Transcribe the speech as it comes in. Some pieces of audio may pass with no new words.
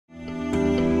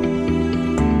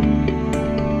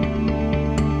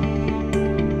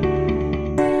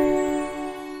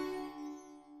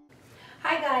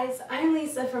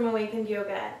Awakened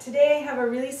Yoga. Today I have a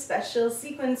really special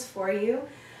sequence for you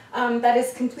that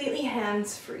is completely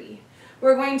hands-free.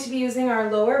 We're going to be using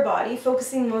our lower body,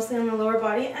 focusing mostly on the lower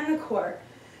body and the core.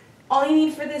 All you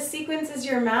need for this sequence is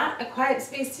your mat, a quiet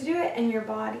space to do it, and your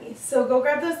body. So go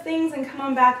grab those things and come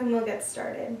on back and we'll get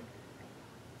started.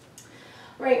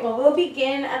 Right, well, we'll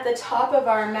begin at the top of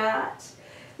our mat.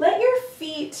 Let your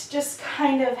feet just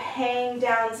kind of hang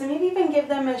down, so maybe even give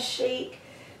them a shake.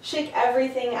 Shake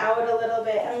everything out a little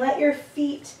bit and let your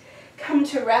feet come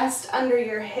to rest under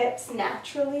your hips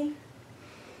naturally.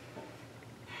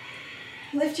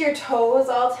 Lift your toes,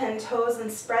 all 10 toes,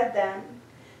 and spread them.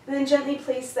 And then gently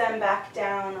place them back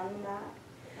down on the mat.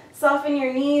 Soften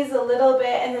your knees a little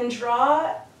bit and then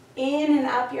draw in and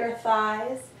up your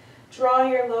thighs. Draw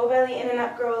your low belly in and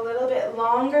up, grow a little bit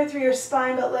longer through your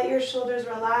spine, but let your shoulders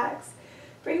relax.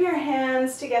 Bring your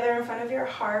hands together in front of your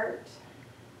heart.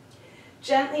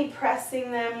 Gently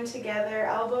pressing them together,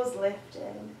 elbows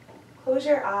lifted. Close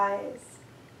your eyes.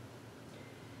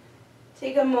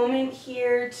 Take a moment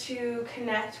here to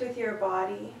connect with your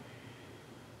body,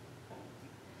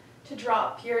 to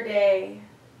drop your day,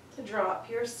 to drop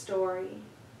your story,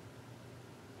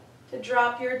 to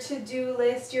drop your to-do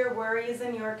list, your worries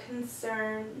and your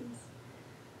concerns.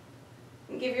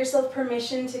 And give yourself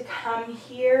permission to come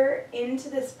here into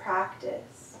this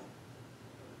practice.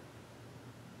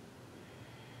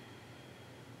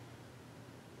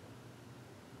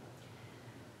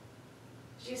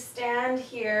 As you stand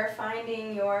here,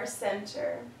 finding your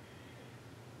center,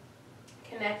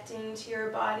 connecting to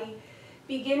your body,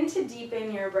 begin to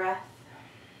deepen your breath.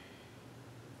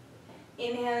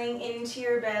 Inhaling into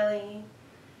your belly,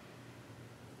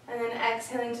 and then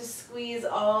exhaling to squeeze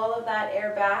all of that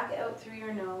air back out through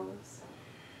your nose.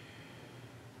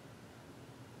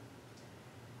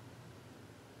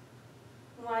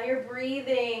 While you're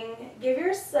breathing, give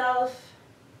yourself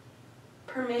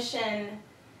permission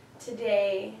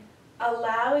today,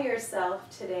 allow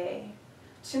yourself today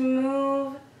to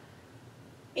move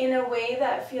in a way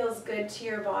that feels good to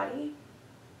your body,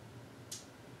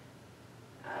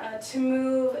 to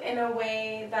move in a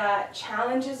way that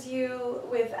challenges you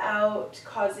without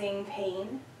causing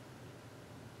pain.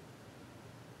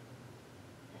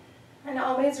 And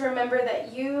always remember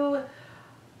that you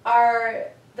are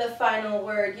the final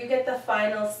word. You get the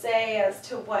final say as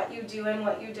to what you do and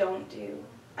what you don't do.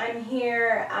 I'm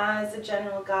here as a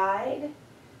general guide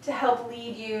to help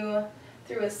lead you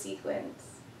through a sequence.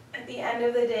 At the end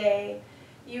of the day,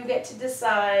 you get to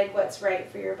decide what's right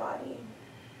for your body.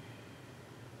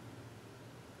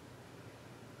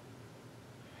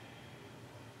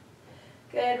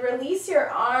 Good. Release your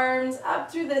arms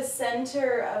up through the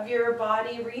center of your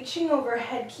body, reaching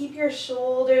overhead. Keep your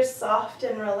shoulders soft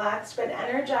and relaxed, but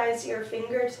energize your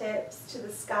fingertips to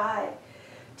the sky.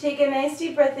 Take a nice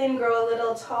deep breath in, grow a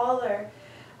little taller.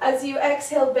 As you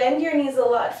exhale, bend your knees a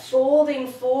lot, folding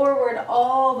forward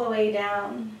all the way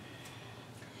down.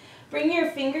 Bring your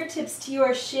fingertips to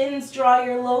your shins, draw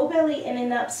your low belly in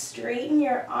and up, straighten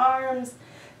your arms,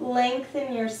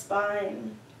 lengthen your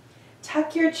spine.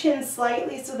 Tuck your chin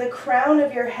slightly so the crown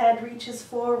of your head reaches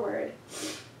forward.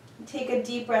 Take a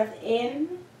deep breath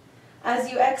in.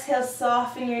 As you exhale,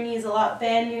 soften your knees a lot,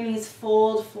 bend your knees,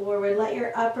 fold forward. Let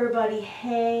your upper body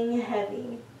hang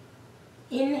heavy.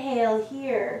 Inhale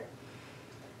here.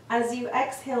 As you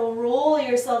exhale, roll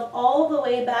yourself all the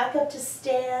way back up to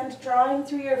stand, drawing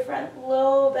through your front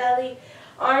low belly,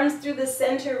 arms through the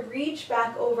center, reach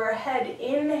back overhead.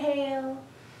 Inhale.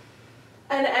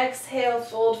 And exhale,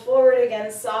 fold forward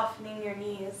again, softening your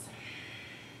knees.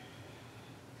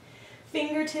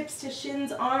 Fingertips to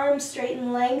shins, arms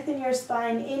straighten, lengthen your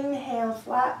spine. Inhale,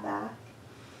 flat back.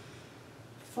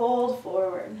 Fold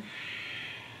forward.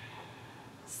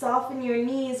 Soften your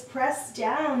knees, press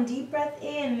down, deep breath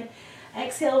in.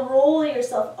 Exhale, roll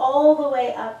yourself all the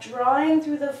way up, drawing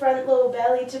through the front low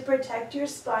belly to protect your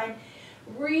spine.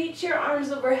 Reach your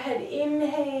arms overhead.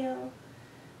 Inhale.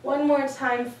 One more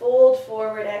time, fold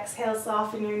forward. Exhale,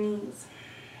 soften your knees.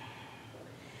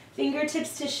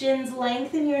 Fingertips to shins,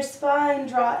 lengthen your spine,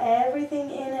 draw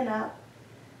everything in and up.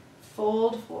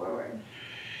 Fold forward.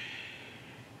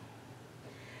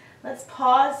 Let's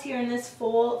pause here in this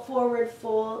forward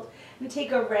fold and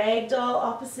take a ragdoll,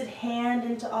 opposite hand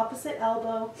into opposite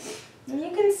elbow. And you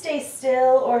can stay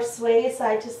still or sway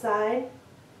side to side,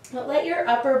 but let your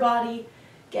upper body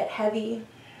get heavy.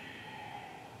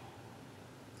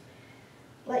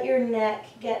 Let your neck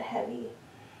get heavy.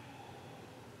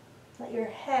 Let your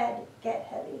head get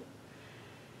heavy.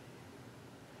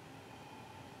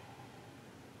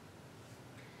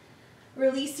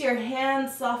 Release your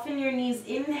hands, soften your knees,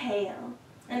 inhale.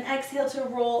 And exhale to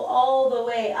roll all the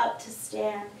way up to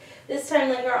stand. This time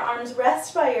let your arms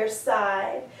rest by your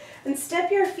side and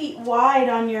step your feet wide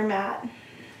on your mat.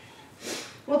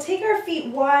 We'll take our feet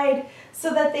wide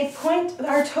so that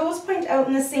our toes point out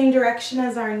in the same direction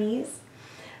as our knees.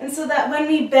 And so that when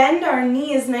we bend our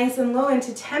knees nice and low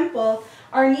into temple,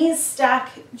 our knees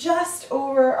stack just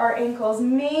over our ankles,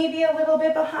 maybe a little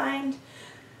bit behind,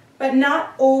 but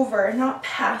not over, not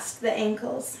past the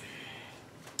ankles.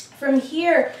 From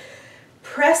here,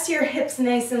 press your hips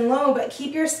nice and low, but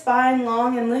keep your spine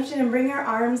long and lifted and bring your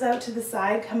arms out to the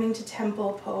side, coming to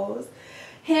temple pose.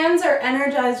 Hands are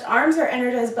energized, arms are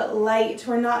energized, but light.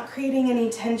 We're not creating any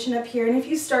tension up here. And if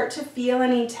you start to feel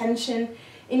any tension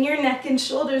in your neck and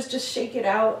shoulders, just shake it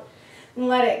out and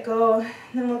let it go. And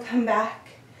then we'll come back.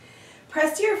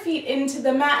 Press your feet into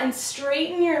the mat and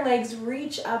straighten your legs,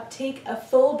 reach up, take a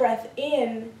full breath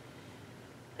in,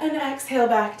 and exhale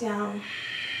back down.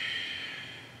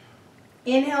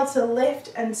 Inhale to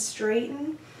lift and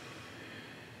straighten.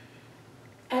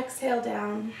 Exhale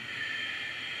down.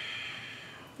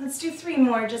 Let's do 3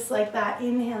 more just like that.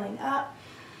 Inhaling up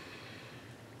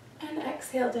and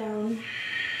exhale down.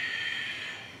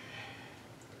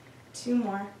 2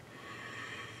 more.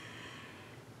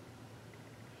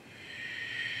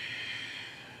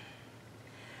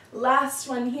 Last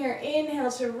one here.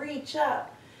 Inhale to reach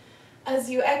up. As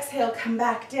you exhale, come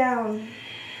back down.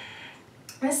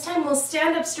 This time we'll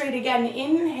stand up straight again.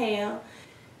 Inhale.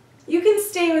 You can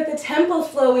stay with the temple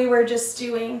flow we were just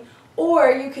doing, or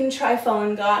you can try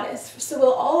Fallen Goddess. So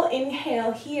we'll all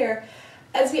inhale here.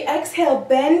 As we exhale,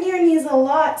 bend your knees a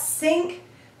lot, sink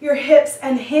your hips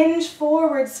and hinge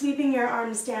forward, sweeping your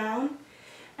arms down.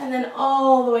 And then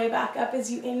all the way back up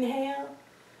as you inhale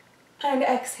and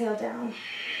exhale down.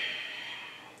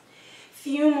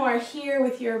 Few more here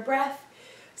with your breath,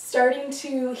 starting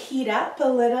to heat up a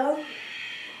little,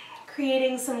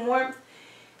 creating some warmth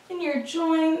in your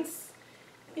joints,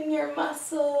 in your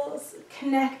muscles,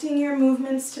 connecting your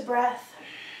movements to breath.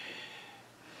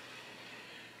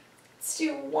 Let's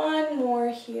do 1 more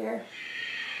here.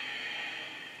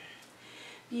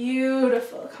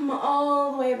 Beautiful. Come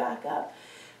all the way back up.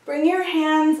 Bring your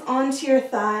hands onto your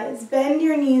thighs, bend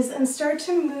your knees, and start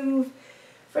to move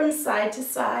from side to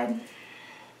side.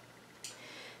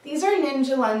 These are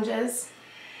ninja lunges.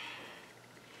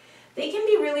 They can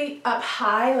be really up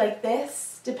high like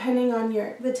this, depending on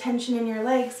the tension in your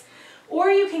legs,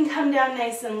 or you can come down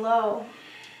nice and low.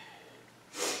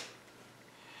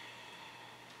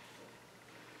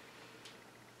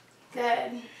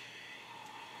 Good.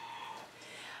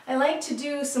 I like to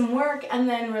do some work and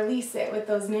then release it with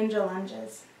those ninja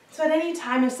lunges. So at any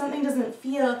time, if something doesn't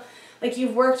feel like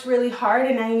you've worked really hard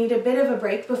and now you need a bit of a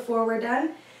break before we're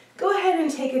done, go ahead and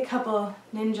take a couple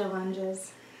ninja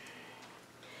lunges.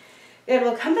 Good,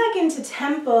 we'll come back into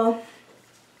temple.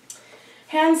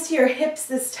 Hands to your hips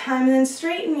this time, and then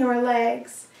straighten your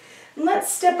legs. And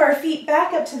let's step our feet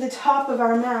back up to the top of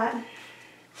our mat.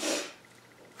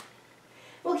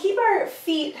 We'll keep our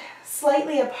feet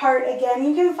slightly apart again.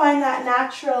 You can find that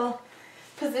natural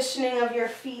positioning of your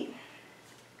feet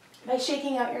by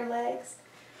shaking out your legs.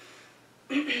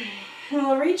 And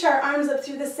we'll reach our arms up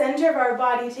through the center of our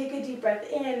body. Take a deep breath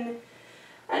in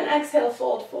and exhale,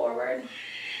 fold forward.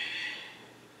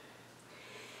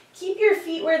 Keep your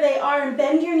feet where they are and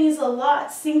bend your knees a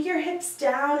lot. Sink your hips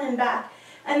down and back.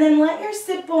 And then let your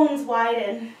sit bones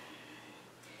widen.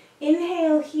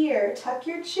 Inhale here, tuck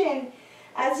your chin.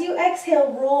 As you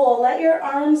exhale, roll. Let your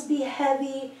arms be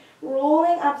heavy,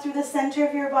 rolling up through the center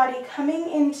of your body,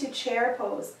 coming into chair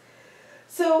pose.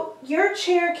 So your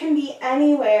chair can be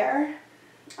anywhere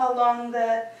along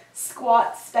the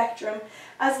squat spectrum,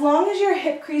 as long as your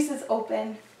hip crease is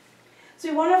open. So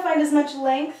we want to find as much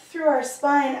length through our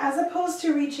spine as opposed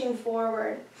to reaching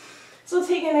forward. So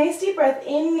take a nice deep breath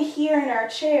in here in our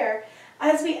chair.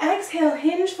 As we exhale,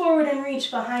 hinge forward and reach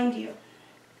behind you.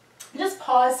 Just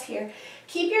pause here.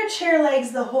 Keep your chair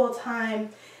legs the whole time.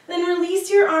 Then release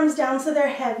your arms down so they're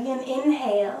heavy and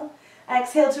inhale.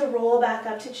 Exhale to roll back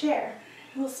up to chair.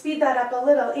 We'll speed that up a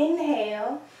little.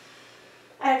 Inhale.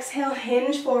 Exhale,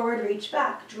 hinge forward, reach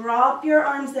back. Drop your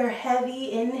arms, they're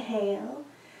heavy. Inhale.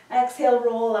 Exhale,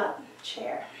 roll up,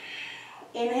 chair.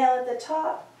 Inhale at the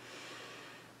top.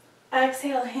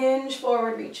 Exhale, hinge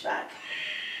forward, reach back.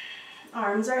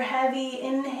 Arms are heavy.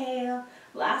 Inhale.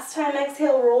 Last time,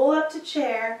 exhale, roll up to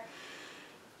chair.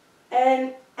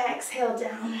 And exhale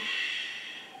down.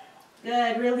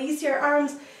 Good. Release your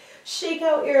arms. Shake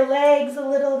out your legs a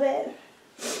little bit.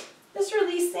 Just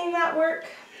releasing that work.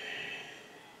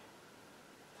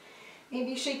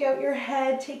 Maybe shake out your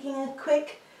head, taking a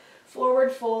quick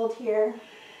forward fold here.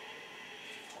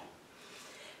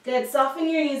 Good. Soften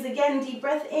your knees again. Deep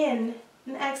breath in.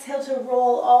 And exhale to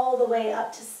roll all the way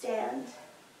up to stand.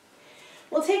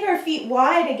 We'll take our feet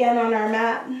wide again on our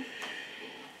mat.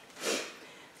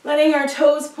 Letting our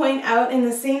toes point out in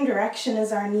the same direction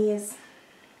as our knees.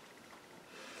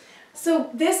 So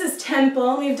this is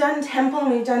temple. We've done temple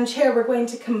and we've done chair. We're going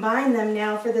to combine them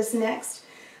now for this next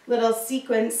little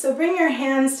sequence. So bring your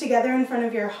hands together in front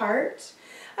of your heart.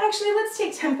 Actually, let's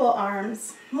take temple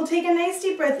arms. We'll take a nice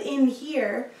deep breath in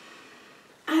here.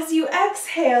 As you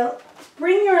exhale,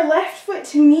 bring your left foot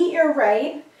to meet your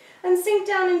right and sink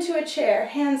down into a chair,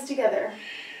 hands together.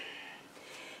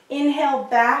 Inhale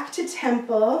back to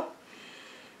temple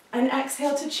and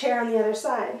exhale to chair on the other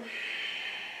side.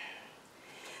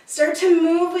 Start to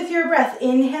move with your breath,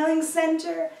 inhaling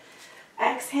center,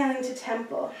 exhaling to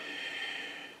temple.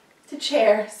 To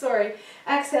chair, sorry.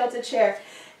 Exhale to chair.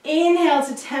 Inhale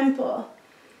to temple.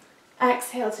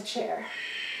 Exhale to chair.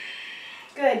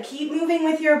 Good. Keep moving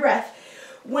with your breath.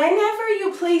 Whenever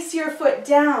you place your foot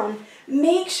down,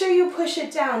 make sure you push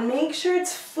it down. Make sure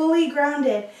it's fully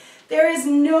grounded. There is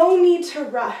no need to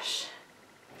rush.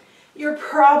 You're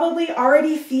probably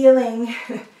already feeling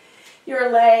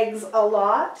your legs a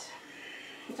lot,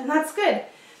 and that's good.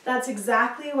 That's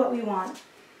exactly what we want.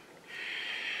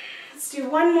 Let's do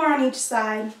one more on each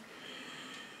side.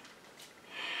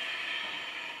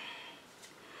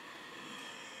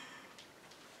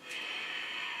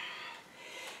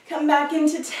 Come back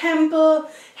into temple,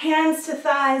 hands to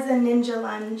thighs and ninja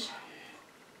lunge.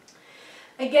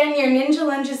 Again, your ninja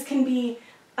lunges can be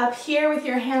up here with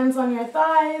your hands on your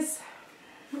thighs,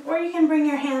 or you can bring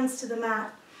your hands to the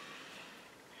mat.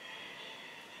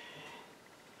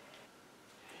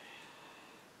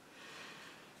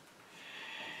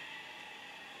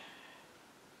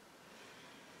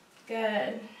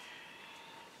 Good.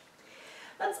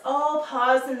 Let's all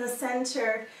pause in the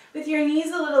center. With your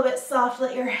knees a little bit soft,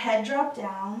 let your head drop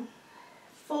down.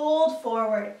 Fold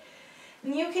forward.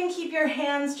 And you can keep your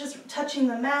hands just touching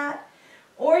the mat,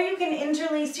 or you can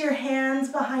interlace your hands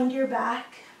behind your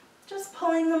back, just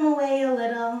pulling them away a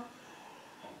little.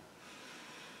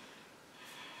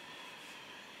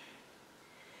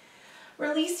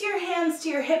 Release your hands to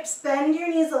your hips, bend your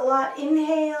knees a lot.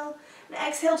 Inhale, and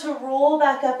exhale to roll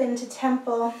back up into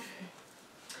temple.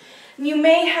 You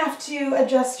may have to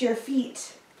adjust your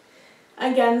feet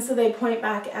again so they point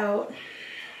back out.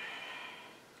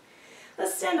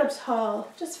 Let's stand up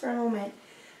tall just for a moment.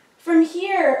 From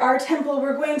here, our temple,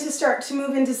 we're going to start to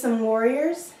move into some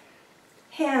warriors,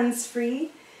 hands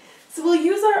free. So we'll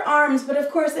use our arms, but of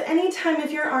course at any time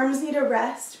if your arms need a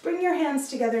rest, bring your hands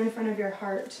together in front of your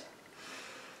heart.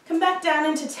 Come back down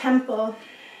into temple.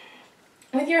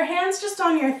 With your hands just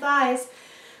on your thighs,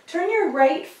 turn your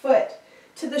right foot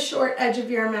to the short edge of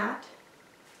your mat.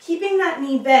 Keeping that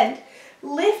knee bent,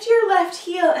 lift your left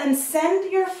heel and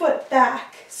send your foot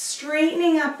back,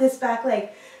 straightening up this back leg.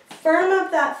 Firm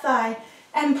up that thigh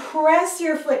and press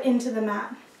your foot into the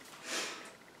mat.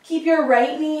 Keep your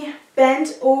right knee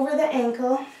bent over the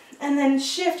ankle and then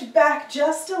shift back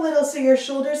just a little so your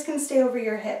shoulders can stay over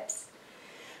your hips.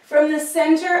 From the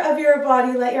center of your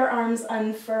body, let your arms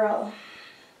unfurl.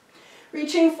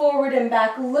 Reaching forward and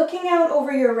back, looking out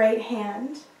over your right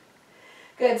hand.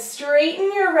 Good.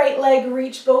 Straighten your right leg,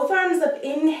 reach both arms up,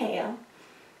 inhale,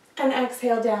 and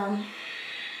exhale down.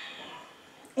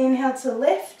 Inhale to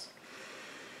lift,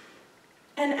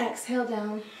 and exhale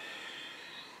down.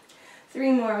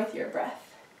 3 more with your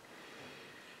breath.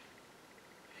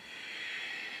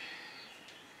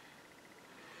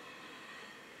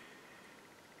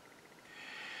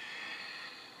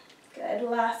 Good.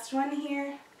 Last one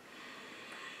here.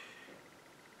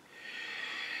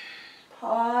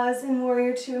 Pause in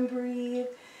warrior 2 and breathe.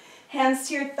 Hands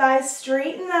to your thighs,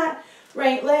 straighten that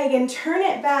right leg and turn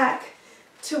it back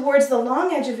towards the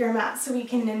long edge of your mat so we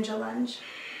can ninja lunge.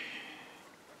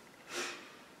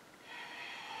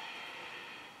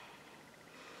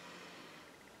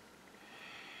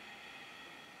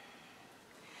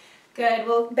 Good,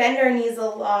 we'll bend our knees a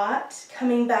lot,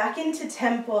 coming back into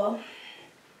temple,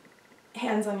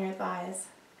 hands on your thighs.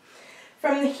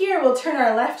 From here, we'll turn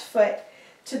our left foot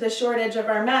to the short edge of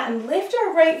our mat and lift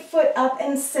our right foot up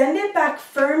and send it back,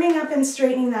 firming up and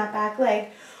straightening that back leg.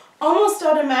 Almost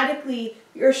automatically,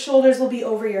 your shoulders will be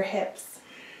over your hips.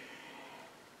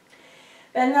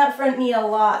 Bend that front knee a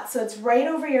lot so it's right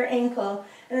over your ankle,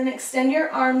 and then extend your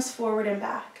arms forward and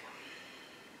back.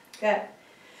 Good.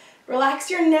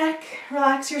 Relax your neck,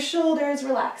 relax your shoulders,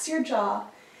 relax your jaw,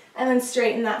 and then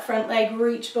straighten that front leg.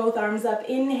 Reach both arms up.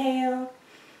 Inhale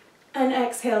and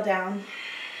exhale down.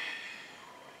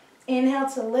 Inhale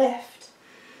to lift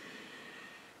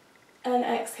and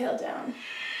exhale down.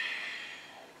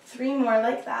 3 more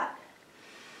like that.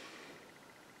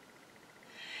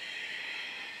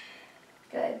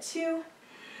 Good, 2.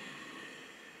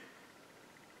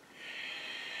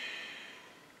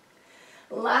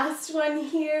 Last one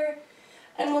here.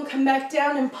 And we'll come back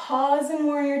down and pause in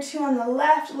warrior 2 on the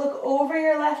left. Look over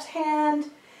your left hand.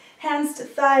 Hands to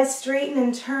thighs, straighten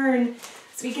and turn.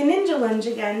 So we can ninja lunge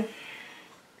again.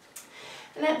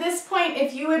 And at this point,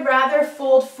 if you would rather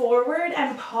fold forward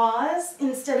and pause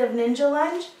instead of ninja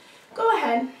lunge, go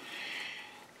ahead.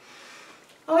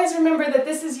 Always remember that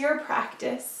this is your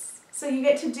practice, so you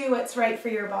get to do what's right for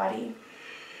your body.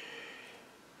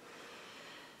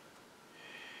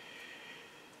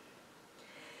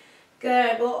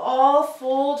 Good. We'll all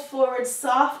fold forward,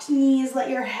 soft knees, let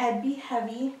your head be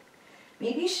heavy.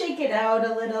 Maybe shake it out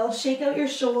a little, shake out your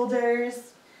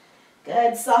shoulders.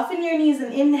 Good. Soften your knees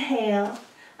and inhale.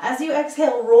 As you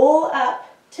exhale, roll up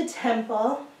to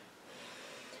temple.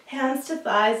 Hands to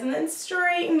thighs, and then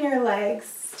straighten your legs,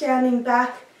 standing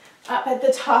back up at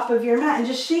the top of your mat, and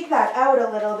just shake that out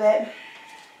a little bit.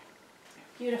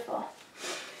 Beautiful.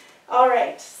 All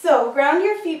right, so ground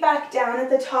your feet back down at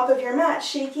the top of your mat,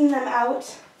 shaking them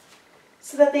out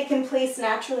so that they can place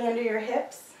naturally under your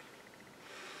hips.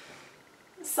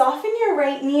 Soften your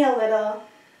right knee a little.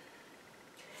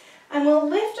 And we'll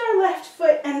lift our left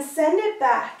foot and send it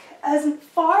back as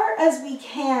far as we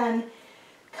can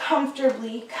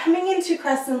comfortably, coming into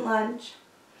crescent lunge.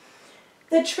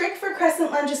 The trick for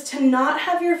crescent lunge is to not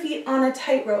have your feet on a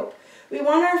tightrope. We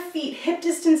want our feet hip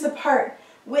distance apart,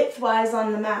 widthwise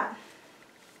on the mat.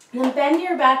 And then bend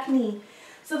your back knee.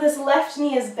 So this left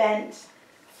knee is bent.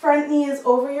 Front knee is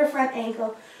over your front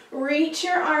ankle. Reach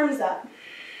your arms up.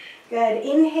 Good.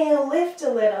 Inhale, lift a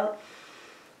little.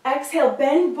 Exhale,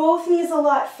 bend both knees a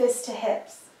lot, fist to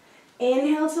hips.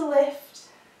 Inhale to lift.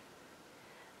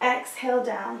 Exhale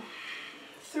down.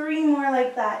 3 more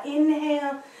like that.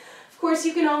 Inhale. Of course,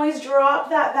 you can always drop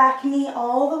that back knee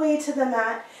all the way to the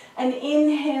mat. And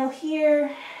inhale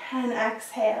here and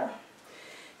exhale.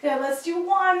 Good, let's do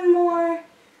 1 more.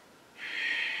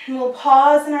 And we'll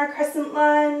pause in our crescent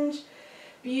lunge.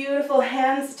 Beautiful,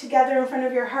 hands together in front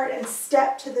of your heart and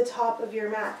step to the top of your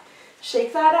mat.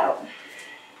 Shake that out.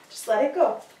 Just let it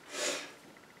go.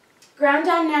 Ground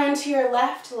down now into your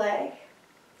left leg.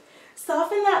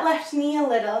 Soften that left knee a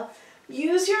little.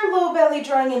 Use your low belly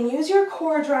drawing in, use your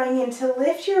core drawing in to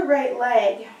lift your right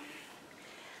leg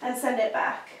and send it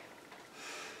back.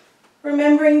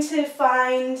 Remembering to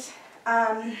find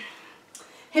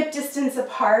hip distance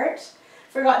apart.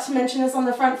 Forgot to mention this on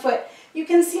the front foot. You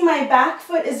can see my back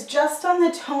foot is just on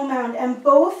the toe mound and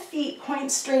both feet point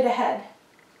straight ahead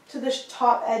to the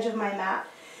top edge of my mat.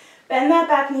 Bend that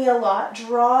back knee a lot.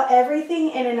 Draw everything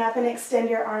in and up and extend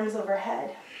your arms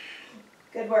overhead.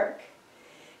 Good work.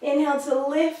 Inhale to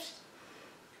lift.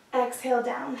 Exhale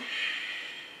down.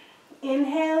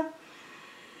 Inhale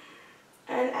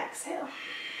and exhale.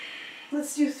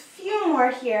 Let's do a few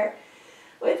more here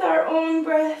with our own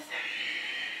breath.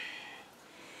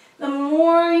 The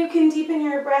more you can deepen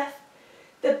your breath,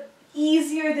 the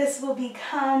easier this will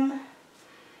become.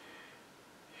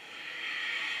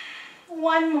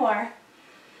 1 more.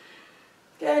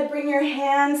 Good. Bring your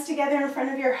hands together in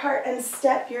front of your heart and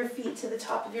step your feet to the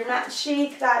top of your mat.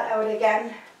 Shake that out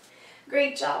again.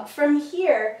 Great job. From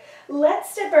here,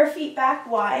 let's step our feet back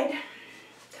wide,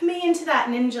 coming into that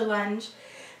ninja lunge.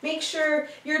 Make sure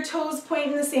your toes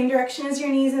point in the same direction as your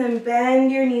knees, and then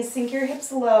bend your knees, sink your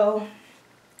hips low,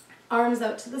 arms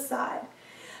out to the side.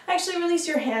 Actually, release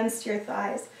your hands to your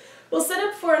thighs. We'll set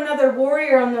up for another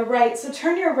warrior on the right, so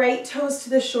turn your right toes to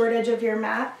the short edge of your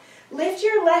mat. Lift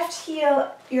your left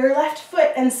heel, your left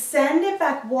foot, and send it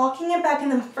back, walking it back,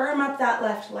 and then firm up that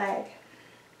left leg.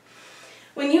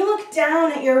 When you look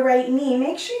down at your right knee,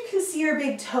 make sure you can see your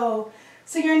big toe,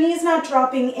 so your knee's not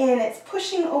dropping in. It's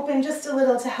pushing open just a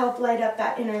little to help light up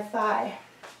that inner thigh.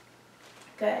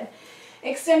 Good.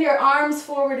 Extend your arms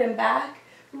forward and back.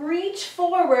 Reach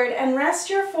forward and rest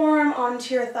your forearm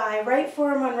onto your thigh, right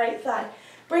forearm on right thigh.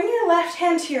 Bring your left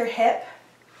hand to your hip.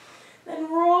 Then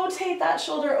rotate that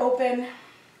shoulder open.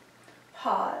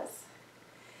 Pause.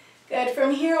 Good.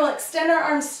 From here, we'll extend our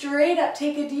arms straight up.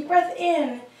 Take a deep breath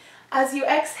in. As you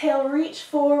exhale, reach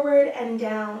forward and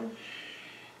down.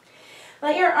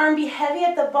 Let your arm be heavy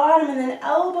at the bottom, and then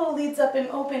elbow leads up and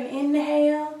open.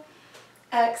 Inhale,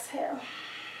 exhale.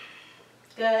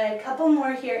 Good. Couple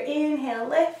more here. Inhale,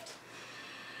 lift.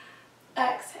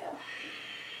 Exhale.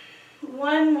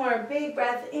 1 more big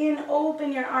breath in.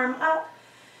 Open your arm up.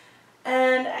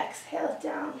 And exhale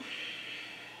down.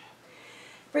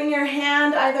 Bring your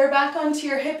hand either back onto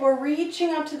your hip or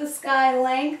reaching up to the sky.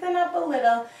 Lengthen up a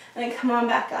little and then come on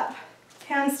back up.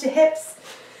 Hands to hips.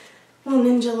 Little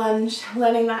ninja lunge,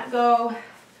 letting that go.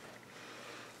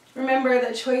 Remember,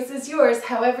 the choice is yours,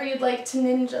 however you'd like to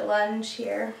ninja lunge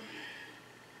here.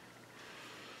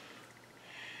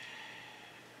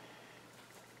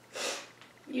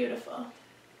 Beautiful.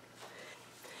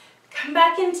 Come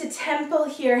back into temple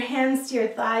here, hands to your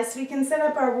thighs, so we can set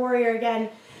up our warrior again,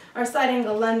 our side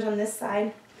angle lunge on this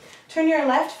side. Turn your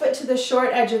left foot to the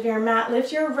short edge of your mat.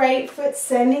 Lift your right foot,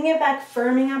 sending it back,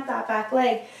 firming up that back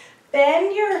leg.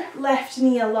 Bend your left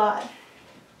knee a lot.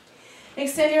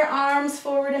 Extend your arms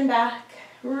forward and back.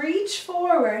 Reach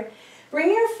forward.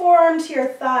 Bring your forearm to your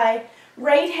thigh,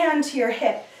 right hand to your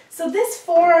hip. So this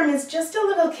forearm is just a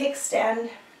little kickstand.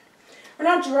 We're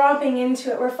not dropping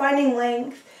into it. We're finding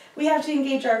length. We have to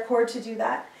engage our core to do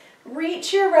that.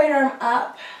 Reach your right arm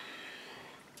up.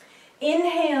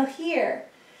 Inhale here.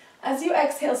 As you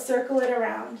exhale, circle it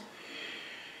around.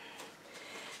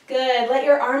 Good. Let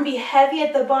your arm be heavy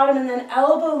at the bottom and then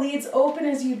elbow leads open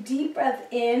as you deep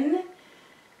breath in.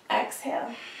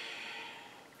 Exhale.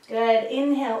 Good.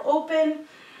 Inhale, open.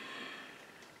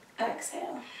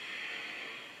 Exhale.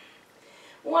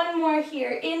 One more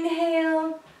here.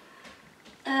 Inhale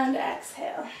and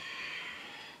exhale.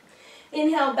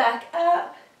 Inhale back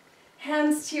up.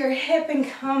 Hands to your hip and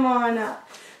come on up.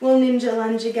 We'll ninja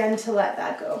lunge again to let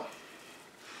that go.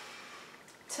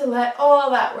 To let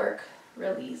all that work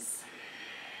release.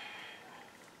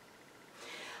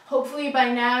 Hopefully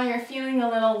by now you're feeling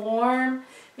a little warm.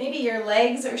 Maybe your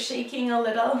legs are shaking a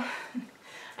little.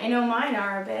 I know mine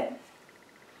are a bit.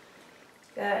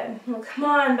 Good. Well, come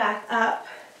on back up.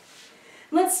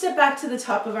 Let's step back to the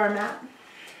top of our mat.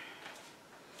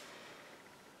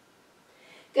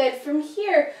 Good. From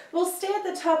here, we'll stay at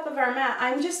the top of our mat.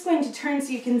 I'm just going to turn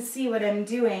so you can see what I'm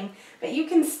doing, but you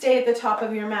can stay at the top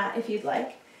of your mat if you'd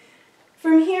like.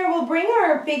 From here, we'll bring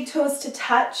our big toes to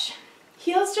touch,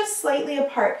 heels just slightly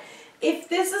apart. If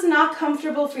this is not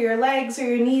comfortable for your legs or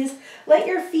your knees, let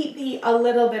your feet be a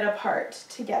little bit apart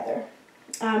together,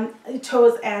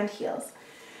 toes and heels.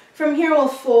 From here, we'll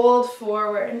fold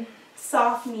forward,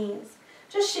 soft knees.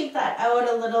 Just shake that out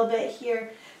a little bit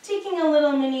here. Taking a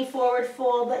little mini forward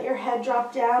fold, let your head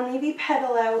drop down, maybe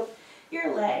pedal out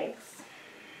your legs.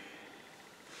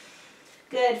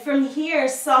 Good. From here,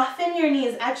 soften your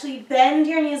knees. Actually, bend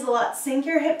your knees a lot. Sink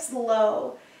your hips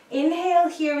low. Inhale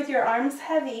here with your arms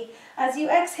heavy. As you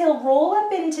exhale, roll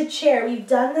up into chair. We've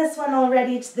done this one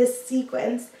already to this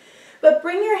sequence. But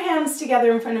bring your hands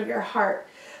together in front of your heart.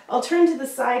 I'll turn to the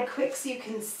side quick so you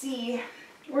can see.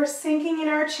 We're sinking in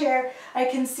our chair. I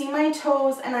can see my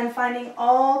toes and I'm finding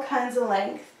all kinds of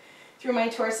length through my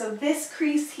torso. This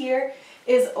crease here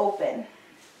is open.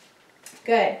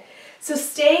 Good. So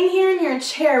staying here in your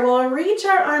chair, we'll reach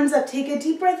our arms up. Take a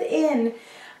deep breath in.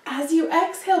 As you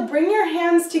exhale, bring your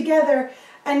hands together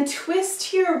and twist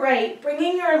to your right,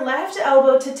 bringing your left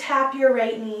elbow to tap your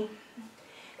right knee.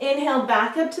 Inhale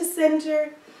back up to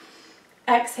center.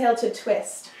 Exhale to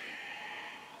twist.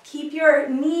 Keep your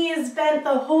knees bent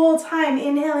the whole time,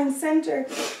 inhaling center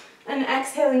and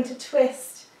exhaling to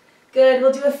twist. Good,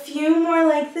 we'll do a few more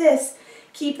like this.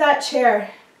 Keep that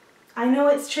chair. I know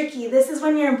it's tricky. This is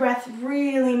when your breath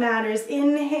really matters.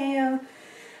 Inhale,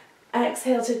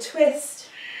 exhale to twist.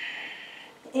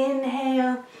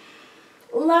 Inhale.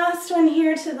 Last one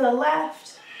here to the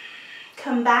left.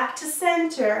 Come back to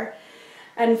center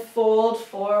and fold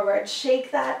forward.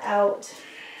 Shake that out.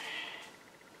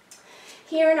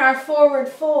 Here in our forward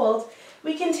fold,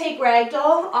 we can take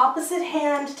ragdoll, opposite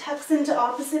hand tucks into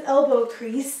opposite elbow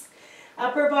crease,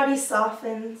 upper body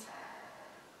softens.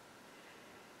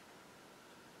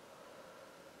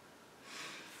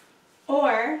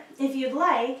 Or, if you'd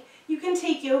like, you can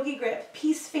take yogi grip,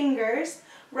 peace fingers,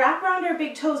 wrap around our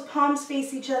big toes, palms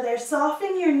face each other,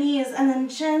 soften your knees, and then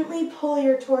gently pull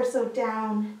your torso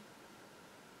down.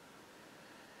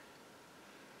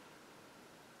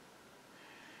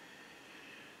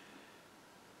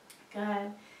 Good.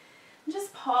 And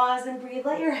just pause and breathe.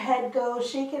 Let your head go.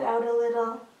 Shake it out a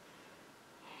little.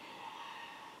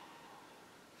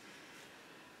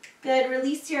 Good.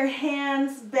 Release your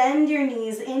hands. Bend your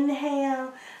knees.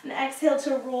 Inhale and exhale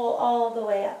to roll all the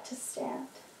way up to stand.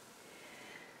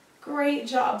 Great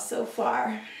job so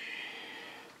far.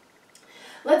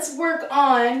 Let's work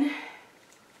on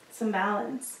some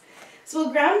balance. So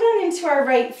we'll ground down into our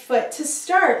right foot. To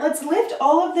start, let's lift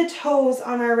all of the toes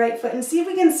on our right foot and see if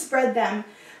we can spread them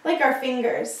like our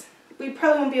fingers. We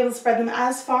probably won't be able to spread them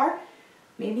as far.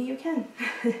 Maybe you can.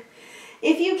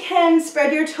 If you can,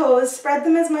 spread your toes, spread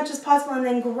them as much as possible, and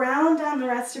then ground down the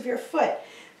rest of your foot.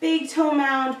 Big toe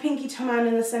mound, pinky toe mound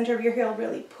in the center of your heel,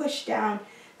 really push down.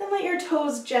 Then let your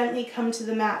toes gently come to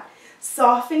the mat.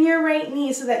 Soften your right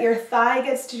knee so that your thigh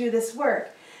gets to do this work.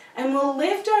 And we'll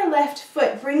lift our left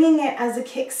foot, bringing it as a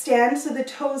kickstand so the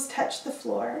toes touch the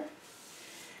floor,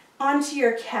 onto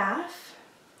your calf,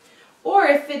 or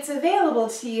if it's available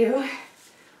to you,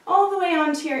 all the way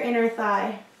onto your inner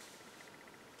thigh.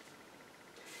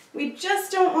 We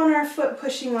just don't want our foot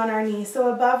pushing on our knee,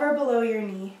 so above or below your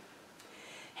knee.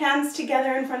 Hands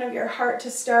together in front of your heart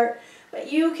to start,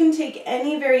 but you can take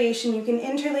any variation. You can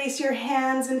interlace your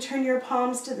hands and turn your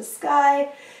palms to the sky.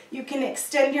 You can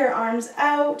extend your arms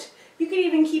out. You can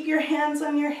even keep your hands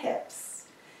on your hips.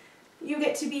 You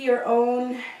get to be your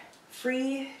own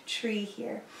free tree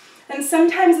here. And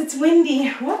sometimes it's windy,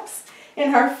 whoops,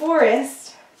 in our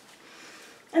forest.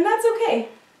 And that's okay.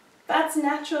 That's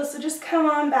natural. So just come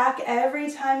on back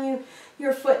every time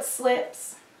your foot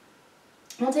slips.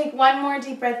 We'll take one more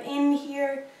deep breath in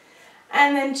here,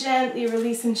 and then gently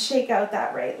release and shake out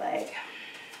that right leg.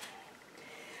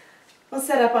 We'll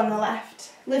set up on the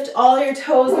left. Lift all your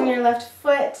toes on your left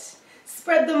foot.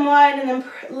 Spread them wide, and then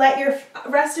let your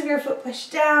rest of your foot push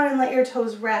down and let your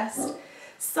toes rest.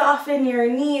 Soften your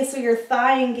knees so your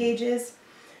thigh engages.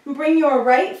 Bring your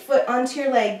right foot onto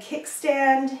your leg.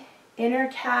 Kickstand, inner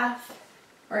calf,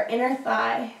 or inner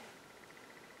thigh.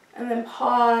 And then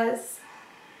pause.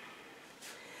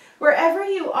 Wherever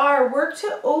you are, work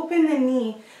to open the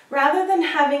knee. Rather than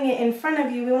having it in front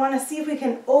of you, we want to see if we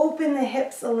can open the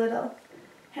hips a little.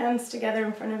 Hands together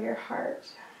in front of your heart.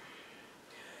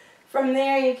 From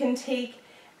there, you can take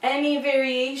any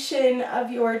variation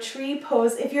of your tree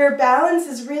pose. If your balance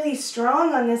is really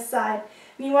strong on this side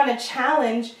and you want to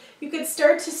challenge, you could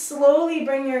start to slowly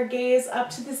bring your gaze up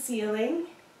to the ceiling.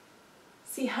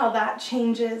 See how that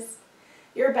changes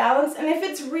your balance. And if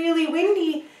it's really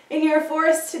windy in your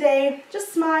forest today,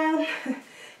 just smile.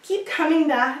 Keep coming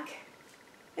back.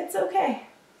 It's okay.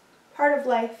 Part of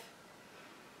life.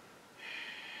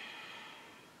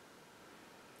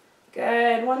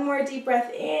 Good. One more deep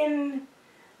breath in,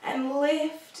 and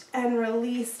lift and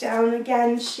release down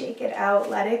again. Shake it out.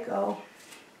 Let it go.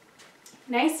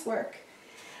 Nice work.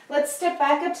 Let's step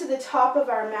back up to the top of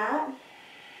our mat.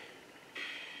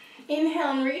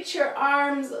 Inhale and reach your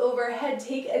arms overhead.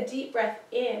 Take a deep breath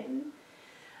in.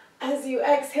 As you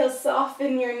exhale,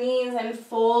 soften your knees and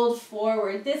fold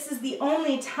forward. This is the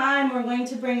only time we're going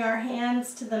to bring our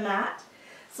hands to the mat.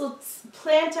 So let's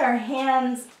plant our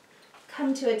hands,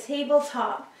 come to a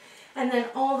tabletop, and then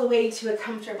all the way to a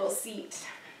comfortable seat.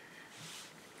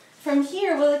 From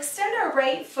here, we'll extend our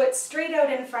right foot straight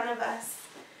out in front of us,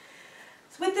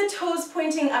 with the toes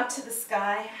pointing up to the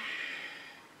sky.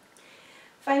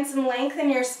 Find some length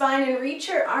in your spine and reach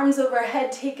your arms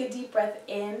overhead. Take a deep breath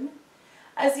in.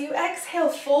 As you exhale,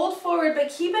 fold forward, but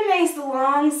keep a nice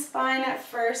long spine at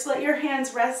first. Let your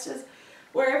hands rest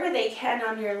wherever they can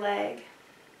on your leg.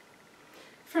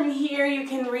 From here, you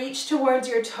can reach towards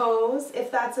your toes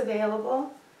if that's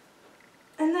available.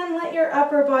 And then let your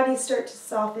upper body start to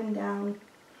soften down.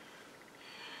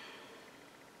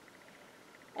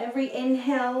 Every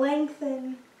inhale,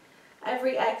 lengthen.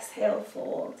 Every exhale,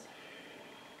 fold.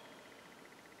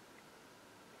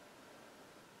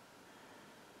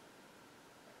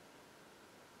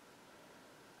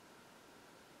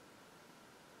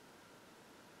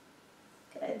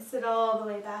 Good. Sit all the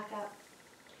way back up.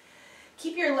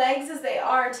 Keep your legs as they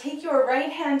are. Take your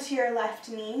right hand to your left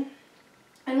knee.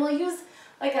 And we'll use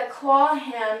like a claw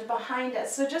hand behind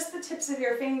us. So just the tips of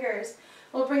your fingers.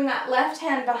 We'll bring that left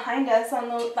hand behind us on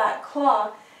that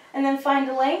claw. And then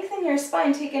find length in your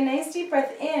spine. Take a nice deep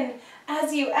breath in.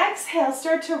 As you exhale,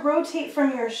 start to rotate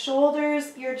from your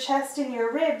shoulders, your chest, and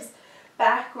your ribs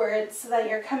backwards so that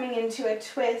you're coming into a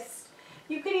twist.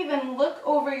 You could even look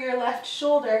over your left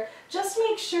shoulder. Just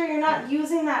make sure you're not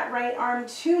using that right arm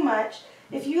too much.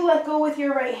 If you let go with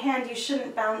your right hand, you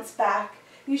shouldn't bounce back.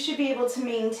 You should be able to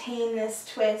maintain this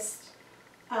twist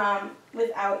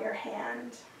without your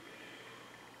hand.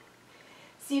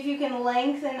 See if you can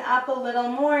lengthen up a little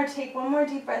more. Take one more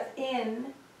deep breath in.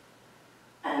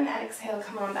 And exhale,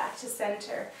 come on back to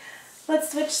center.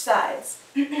 Let's switch sides.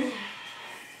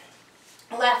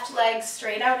 Left leg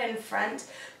straight out in front.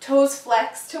 Toes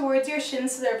flex towards your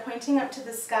shins so they're pointing up to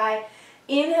the sky.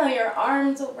 Inhale your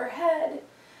arms overhead.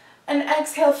 And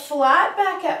exhale, flat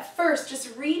back at first.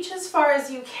 Just reach as far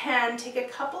as you can. Take a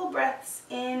couple breaths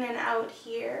in and out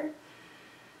here.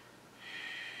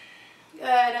 Good.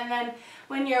 And then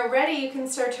when you're ready, you can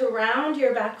start to round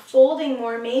your back, folding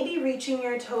more, maybe reaching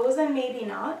your toes and maybe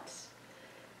not.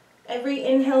 Every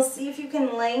inhale, see if you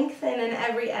can lengthen, and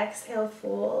every exhale,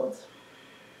 fold.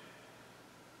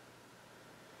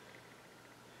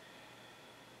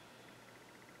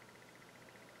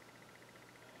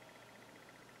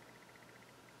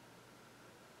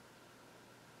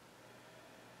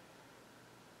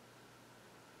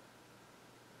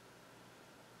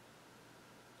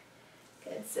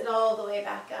 Good, sit all the way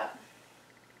back up.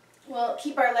 We'll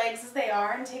keep our legs as they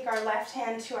are and take our left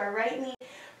hand to our right knee,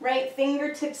 right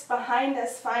fingertips behind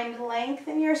us. Find length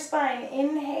in your spine.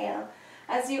 Inhale.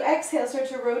 As you exhale, start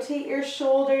to rotate your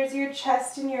shoulders, your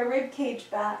chest, and your rib cage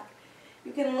back.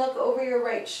 You can look over your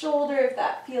right shoulder if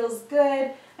that feels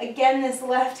good. Again, this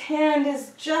left hand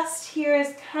is just here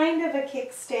as kind of a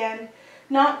kickstand,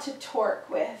 not to torque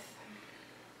with.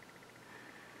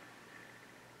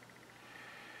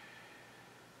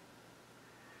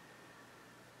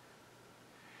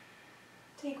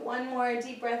 Take one more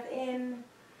deep breath in.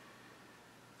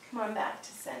 Come on back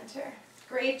to center.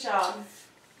 Great job.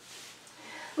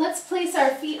 Let's place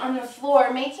our feet on the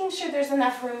floor, making sure there's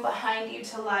enough room behind you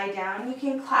to lie down. You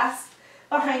can clasp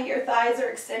behind your thighs or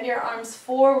extend your arms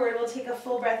forward. We'll take a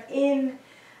full breath in.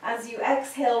 As you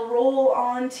exhale, roll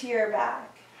onto your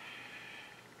back.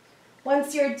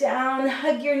 Once you're down,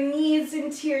 hug your knees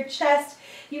into your chest.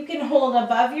 You can hold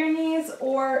above your knees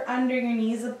or under your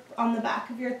knees on the back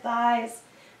of your thighs.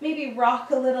 Maybe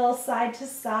rock a little side to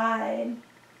side.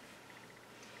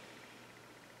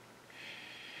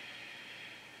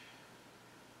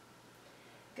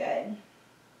 Good.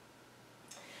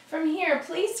 From here,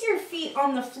 place your feet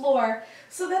on the floor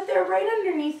so that they're right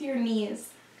underneath your knees.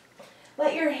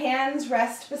 Let your hands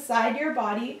rest beside your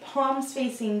body, palms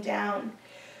facing down.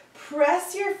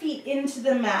 Press your feet into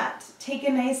the mat. Take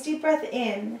a nice deep breath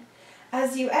in.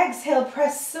 As you exhale,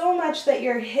 press so much that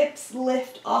your hips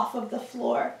lift off of the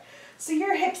floor. So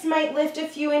your hips might lift a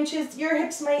few inches, your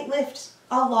hips might lift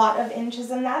a lot of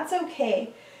inches, and that's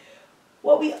okay.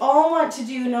 What we all want to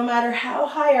do, no matter how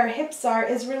high our hips are,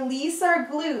 is release our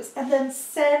glutes and then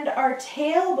send our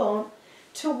tailbone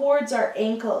towards our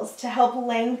ankles to help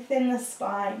lengthen the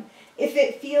spine. If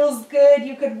it feels good,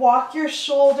 you could walk your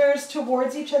shoulders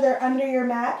towards each other under your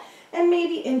mat and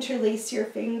maybe interlace your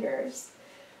fingers.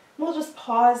 We'll just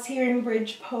pause here in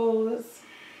bridge pose.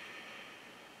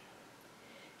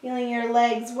 Feeling your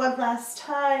legs one last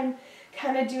time,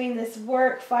 kind of doing this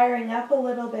work, firing up a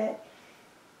little bit.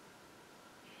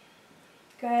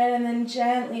 Good, and then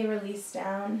gently release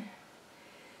down.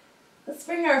 Let's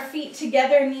bring our feet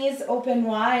together, knees open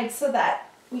wide so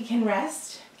that we can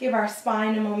rest. Give our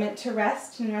spine a moment to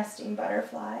rest in resting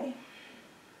butterfly.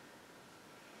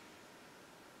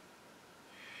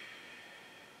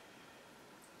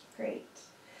 Great.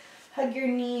 Hug your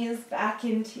knees back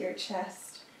into your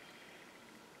chest.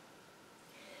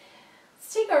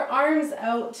 Let's take our arms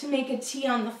out to make a T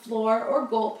on the floor or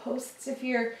goalposts if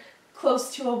you're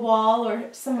close to a wall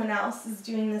or someone else is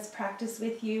doing this practice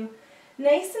with you.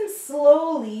 Nice and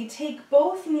slowly take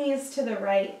both knees to the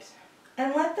right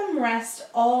and let them rest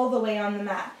all the way on the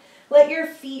mat. Let your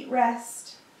feet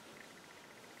rest.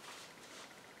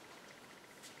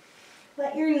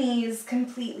 Let your knees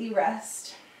completely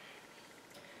rest.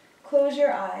 Close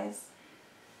your eyes.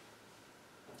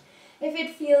 If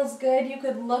it feels good, you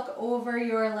could look over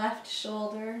your left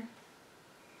shoulder.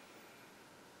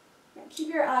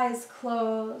 Keep your eyes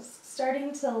closed,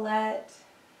 starting to let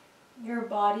your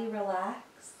body relax.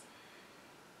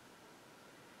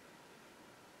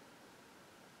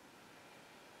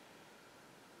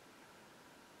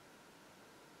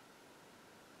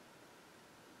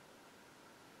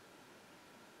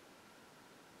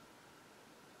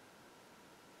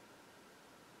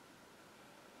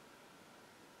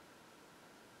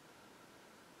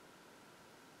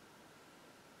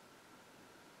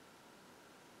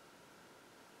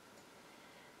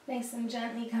 Nice and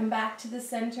gently come back to the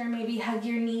center. Maybe hug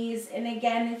your knees in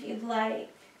again if you'd like.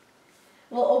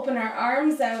 We'll open our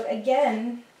arms out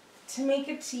again to make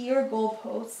a T or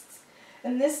goalposts.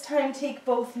 And this time take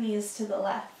both knees to the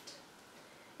left.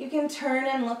 You can turn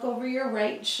and look over your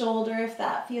right shoulder if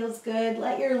that feels good.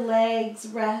 Let your legs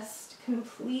rest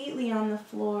completely on the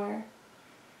floor.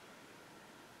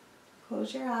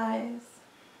 Close your eyes.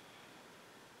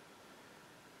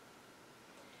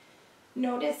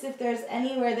 Notice if there's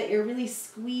anywhere that you're really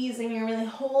squeezing, you're really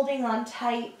holding on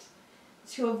tight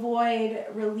to avoid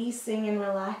releasing and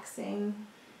relaxing.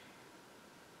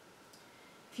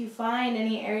 If you find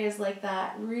any areas like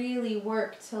that, really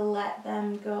work to let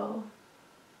them go,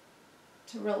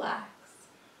 to relax.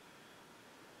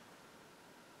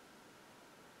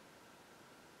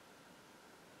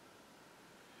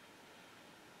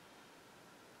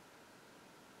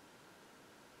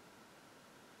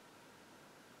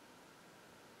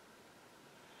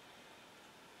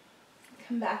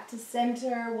 Come back to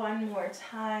center one more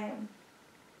time.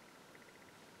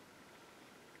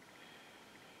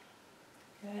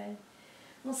 Good.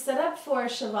 We'll set up for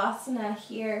Shavasana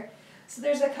here. So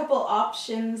there's a couple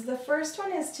options. The first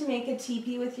one is to make a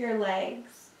teepee with your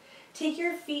legs. Take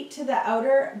your feet to the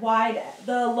outer, wide,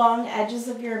 the long edges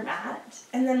of your mat,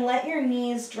 and then let your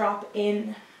knees drop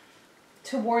in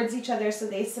towards each other so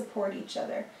they support each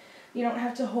other. You don't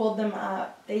have to hold them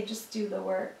up. They just do the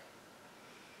work.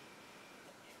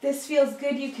 If this feels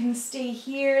good, you can stay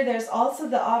here. There's also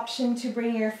the option to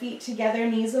bring your feet together,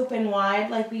 knees open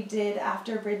wide, like we did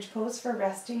after bridge pose for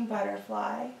resting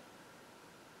butterfly.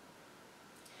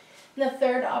 The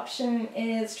third option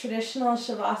is traditional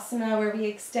Shavasana, where we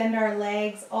extend our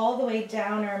legs all the way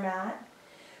down our mat.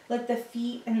 Let the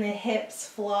feet and the hips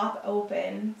flop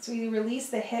open. So we release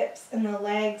the hips and the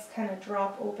legs kind of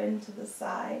drop open to the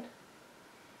side.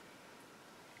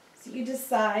 So you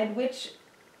decide which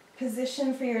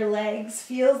position for your legs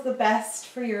feels the best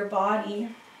for your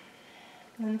body.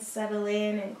 Then settle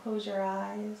in and close your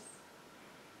eyes.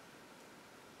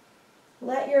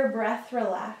 Let your breath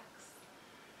relax.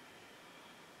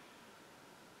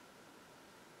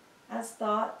 As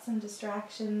thoughts and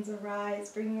distractions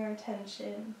arise, bring your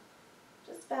attention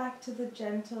just back to the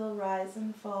gentle rise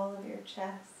and fall of your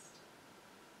chest.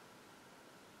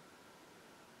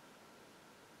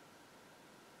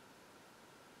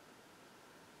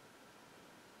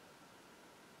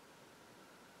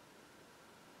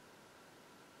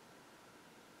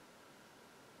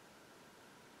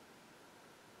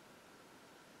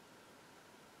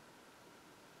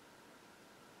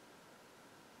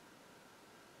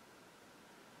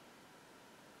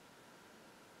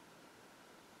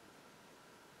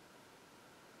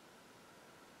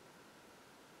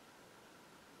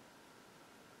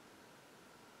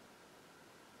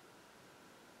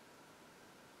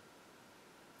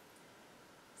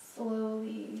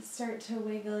 Slowly start to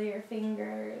wiggle your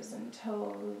fingers and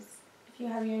toes. If you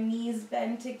have your knees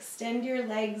bent, extend your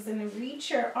legs and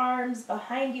reach your arms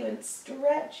behind you and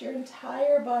stretch your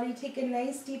entire body. Take a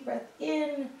nice deep breath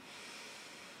in.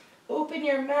 Open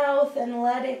your mouth and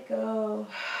let it go.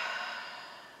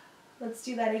 Let's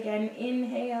do that again.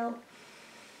 Inhale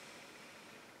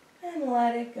and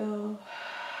let it go.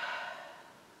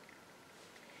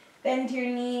 Bend your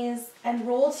knees and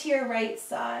roll to your right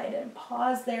side and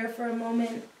pause there for a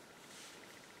moment.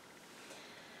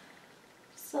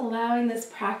 Just allowing this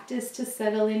practice to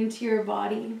settle into your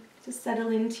body, to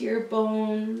settle into your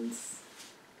bones,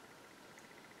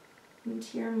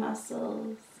 into your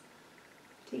muscles.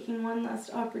 Taking one last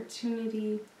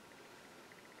opportunity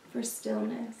for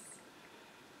stillness.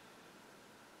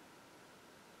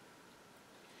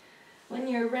 When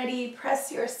you're ready,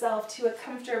 press yourself to a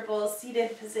comfortable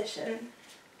seated position.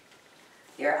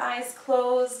 Your eyes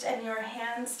closed and your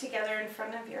hands together in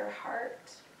front of your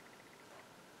heart.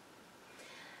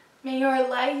 May your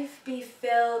life be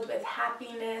filled with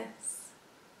happiness,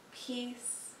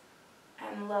 peace,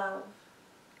 and love.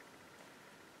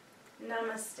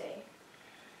 Namaste.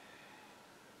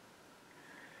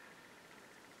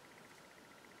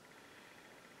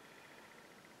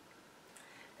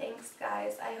 Thanks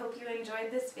guys, I hope you enjoyed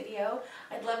this video.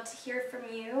 I'd love to hear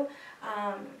from you.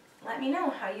 Let me know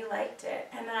how you liked it,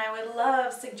 and I would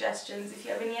love suggestions. If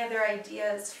you have any other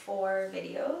ideas for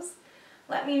videos,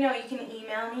 let me know. You can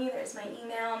email me. There's my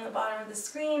email on the bottom of the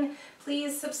screen.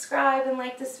 Please subscribe and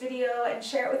like this video and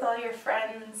share it with all your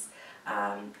friends.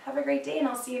 Have a great day, and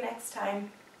I'll see you next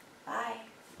time.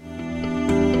 Bye.